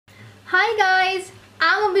Hi guys,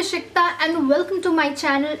 I'm Abhishekta and welcome to my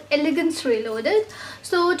channel Elegance Reloaded.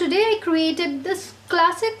 So today I created this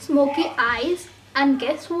classic smoky eyes and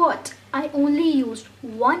guess what? I only used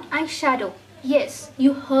one eyeshadow. Yes,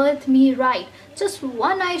 you heard me right. Just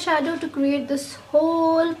one eyeshadow to create this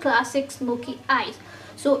whole classic smoky eyes.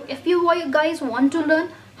 So if you guys want to learn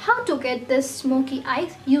how to get this smoky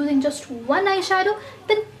eyes using just one eyeshadow,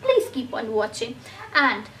 then please keep on watching.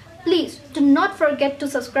 And please do not forget to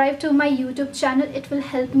subscribe to my YouTube channel. It will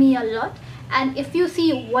help me a lot. And if you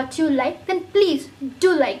see what you like, then please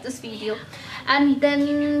do like this video. And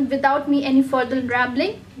then without me any further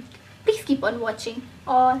rambling, please keep on watching.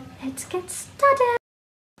 Or let's get started.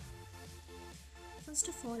 First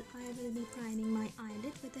of all, I will be priming my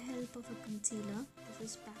eyelid with the help of a concealer.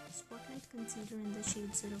 This is Spotlight Concealer in the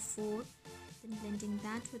shade 04. Then blending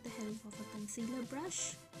that with the help of a concealer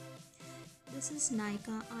brush. This is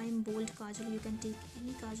Nykaa I'm Bold Kajal. You can take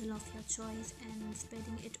any kajal of your choice and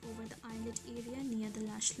spreading it over the eyelid area near the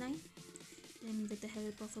lash line. Then with the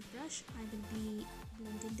help of a brush, I will be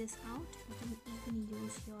blending this out. You can even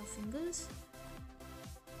use your fingers.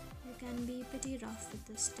 You can be pretty rough with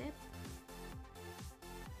this step.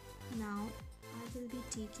 Now I will be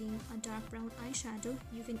taking a dark brown eyeshadow.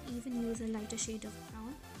 You can even use a lighter shade of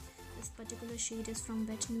brown. This particular shade is from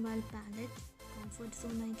Wet n Wild palette, Comfort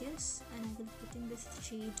Zone I guess, and I will be putting this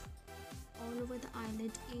shade all over the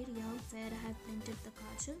eyelid area where I have blended the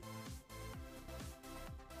kajal.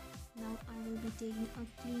 Now I will be taking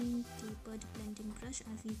a clean tapered blending brush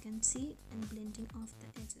as you can see and blending off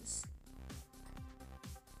the edges.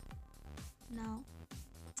 Now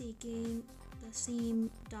taking the same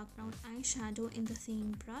dark brown eyeshadow in the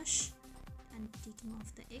same brush and taking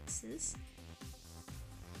off the excess,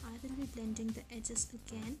 I will be blending the edges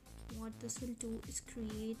again. What this will do is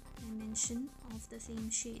create dimension of the same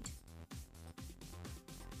shade.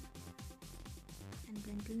 And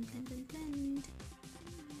blend, blend, blend, blend, blend.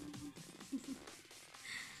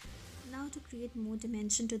 Now to create more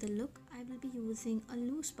dimension to the look, I will be using a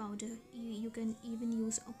loose powder. You can even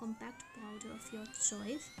use a compact powder of your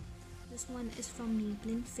choice. This one is from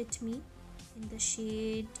Maybelline Fit in the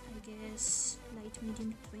shade, I guess, light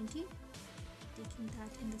medium 20. Taking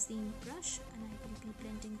that in the same brush and I will be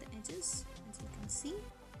blending the edges as you can see.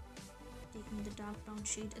 Taking the dark brown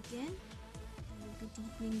shade again, I will be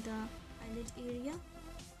deepening the eyelid area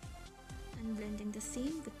and blending the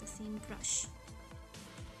same with the same brush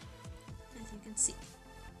as you can see.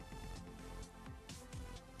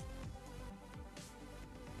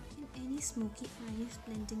 In any smoky eyes,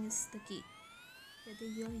 blending is the key.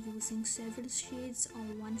 Whether you are using several shades or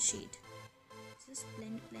one shade, just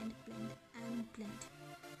blend, blend, blend and blend.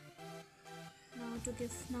 Now to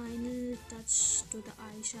give final touch to the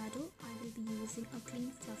eyeshadow, I will be using a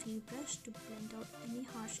clean fluffy brush to blend out any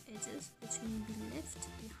harsh edges which may be left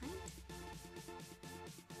behind.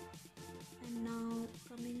 And now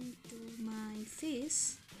coming to my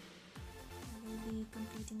face, I will be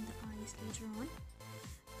completing the eyes later on.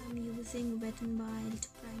 I'm using Wet n Wild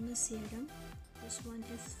Primer Serum. This one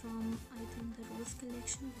is from, I think, the Rose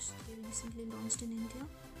collection which they recently launched in India.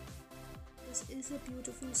 This is a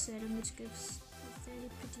beautiful serum which gives a very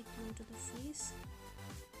pretty glow to the face.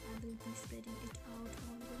 I will be spreading it out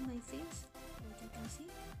all over my face, what you can see.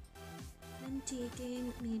 Then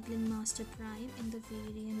taking Maybelline Master Prime in the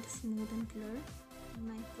variant Smooth and Blur in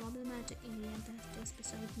my problematic area that's just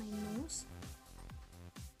beside my nose.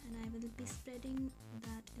 And I will be spreading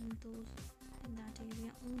that in that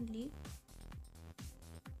area only.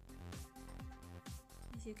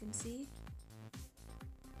 As you can see,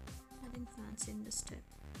 nothing fancy in this step.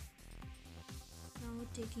 Now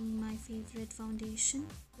taking my favorite foundation,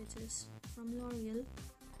 which is from L'Oreal.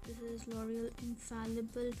 This is L'Oreal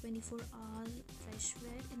Infallible 24-hour Fresh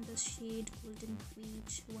Wear in the shade Golden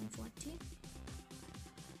Beige 140.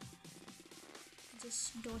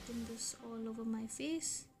 Just dotting this all over my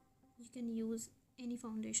face. You can use any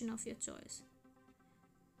foundation of your choice.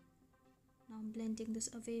 Now I'm blending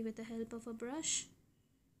this away with the help of a brush,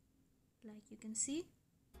 like you can see.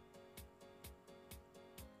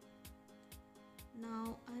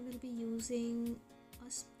 Now I will be using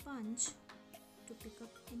a sponge to pick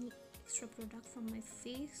up any extra product from my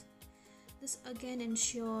face. This again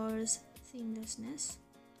ensures seamlessness.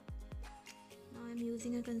 Now I'm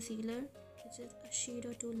using a concealer which is a shade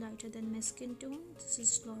or two lighter than my skin tone. This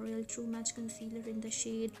is L'Oreal Truematch concealer in the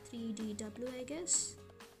shade 3DW I guess.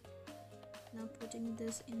 Now putting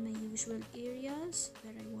this in my usual areas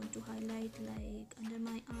where I want to highlight, like under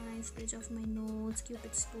my eyes, bridge of my nose,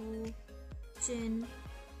 cupid's bow, chin,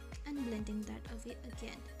 and blending that away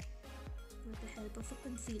again with the help of a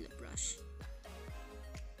concealer brush.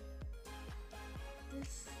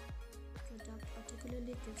 this product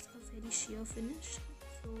particularly gives a very sheer finish,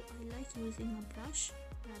 so I like using a brush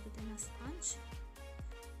rather than a sponge.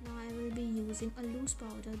 Now I will be using a loose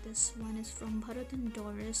powder. This one is from Bharat and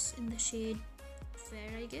Dorris in the shade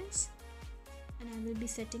Fair, I guess. And I will be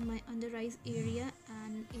setting my under eyes area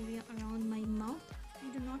and area around my mouth.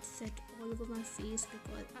 I do not set all over my face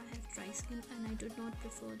because I have dry skin and I do not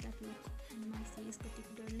prefer that look on my face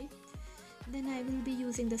particularly. Then I will be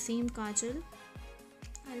using the same kajal.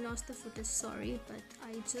 I lost the footage, sorry, but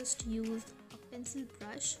I just used a pencil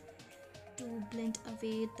brush to blend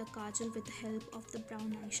away the kajal with the help of the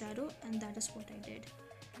brown eyeshadow, and that is what I did.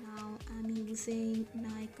 Now I'm using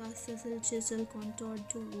Nykaa Sizzle Chisel Contour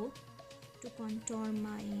Duo to contour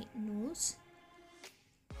my nose.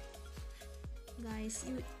 Guys,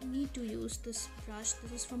 you need to use this brush.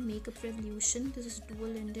 This is from Makeup Revolution. This is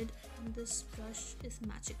dual-ended and this brush is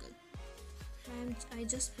magical. I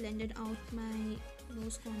just blended out my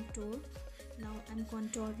nose contour. Now I'm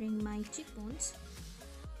contouring my cheekbones.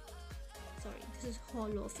 Sorry, this is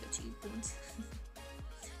hollow of your cheekbones.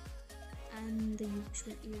 And the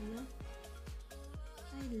usual area.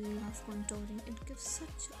 I love contouring. It gives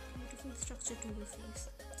such a beautiful structure to your face.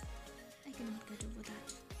 I cannot get over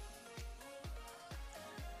that.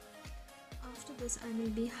 After this, I will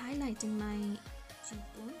be highlighting my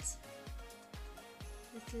cheekbones.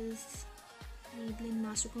 This is Maybelline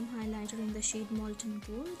Master Prime highlighter in the shade Molten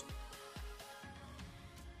Gold.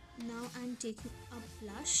 Now I'm taking a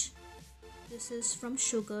blush. This is from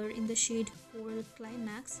Sugar in the shade Coral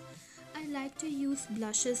Climax. I like to use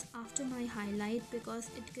blushes after my highlight because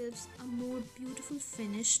it gives a more beautiful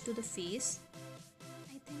finish to the face.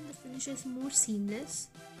 I think the finish is more seamless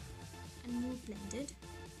and more blended.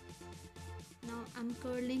 Now I'm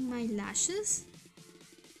curling my lashes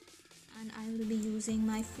and I will be using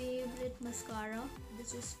my favorite mascara,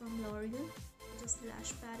 which is from L'Oreal, which is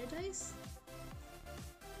Lash Paradise.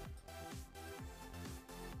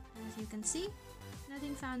 As you can see,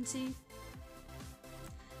 nothing fancy.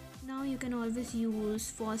 Now you can always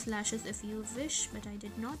use false lashes if you wish, but I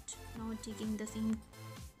did not. Now taking the same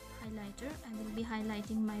highlighter, I will be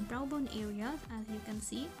highlighting my brow bone area. As you can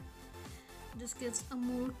see, this gives a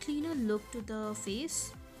more cleaner look to the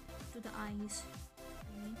face, to the eyes.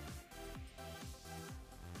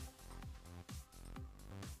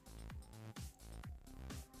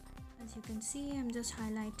 As you can see, I'm just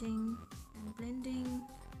highlighting and blending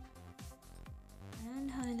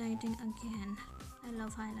and highlighting again. I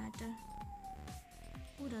love highlighter.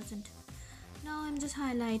 Who doesn't? Now I'm just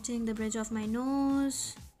highlighting the bridge of my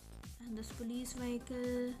nose and this police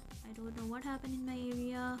vehicle. I don't know what happened in my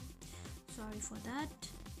area. Sorry for that.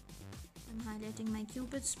 I'm highlighting my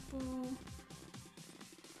cupid's bow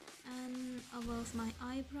and above my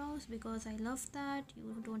eyebrows because I love that.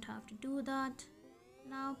 You don't have to do that.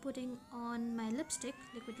 Now putting on my lipstick,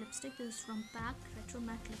 liquid lipstick. This is from PAC Retro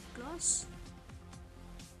Matte Lip Gloss.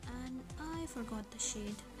 And I forgot the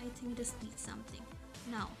shade. I think it is Need Something.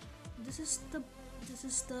 Now this is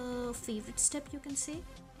the favorite step, you can say,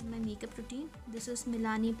 in my makeup routine. This is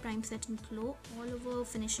Maybelline Prime Set and Glow all over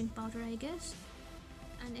finishing powder, I guess,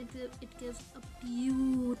 and it gives a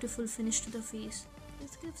beautiful finish to the face.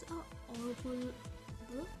 This gives a what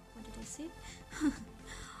did I say?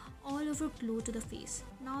 All over glow to the face.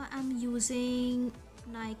 Now I'm using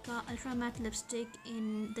Nykaa Ultra Matte Lipstick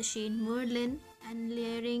in the shade Merlin and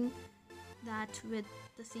layering that with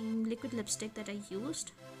the same liquid lipstick that I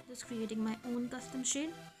used, just creating my own custom shade,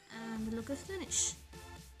 and the look is finished.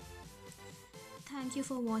 Thank you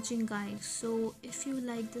for watching, guys. So if you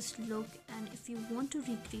like this look and if you want to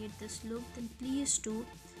recreate this look, then please do.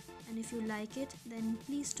 And if you like it, then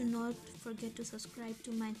please do not forget to subscribe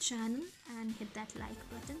to my channel and hit that like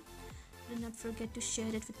button. Do not forget to share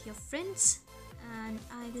it with your friends, and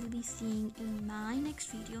I will be seeing in my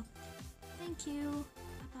next video. Thank you.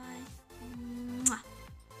 Bye bye.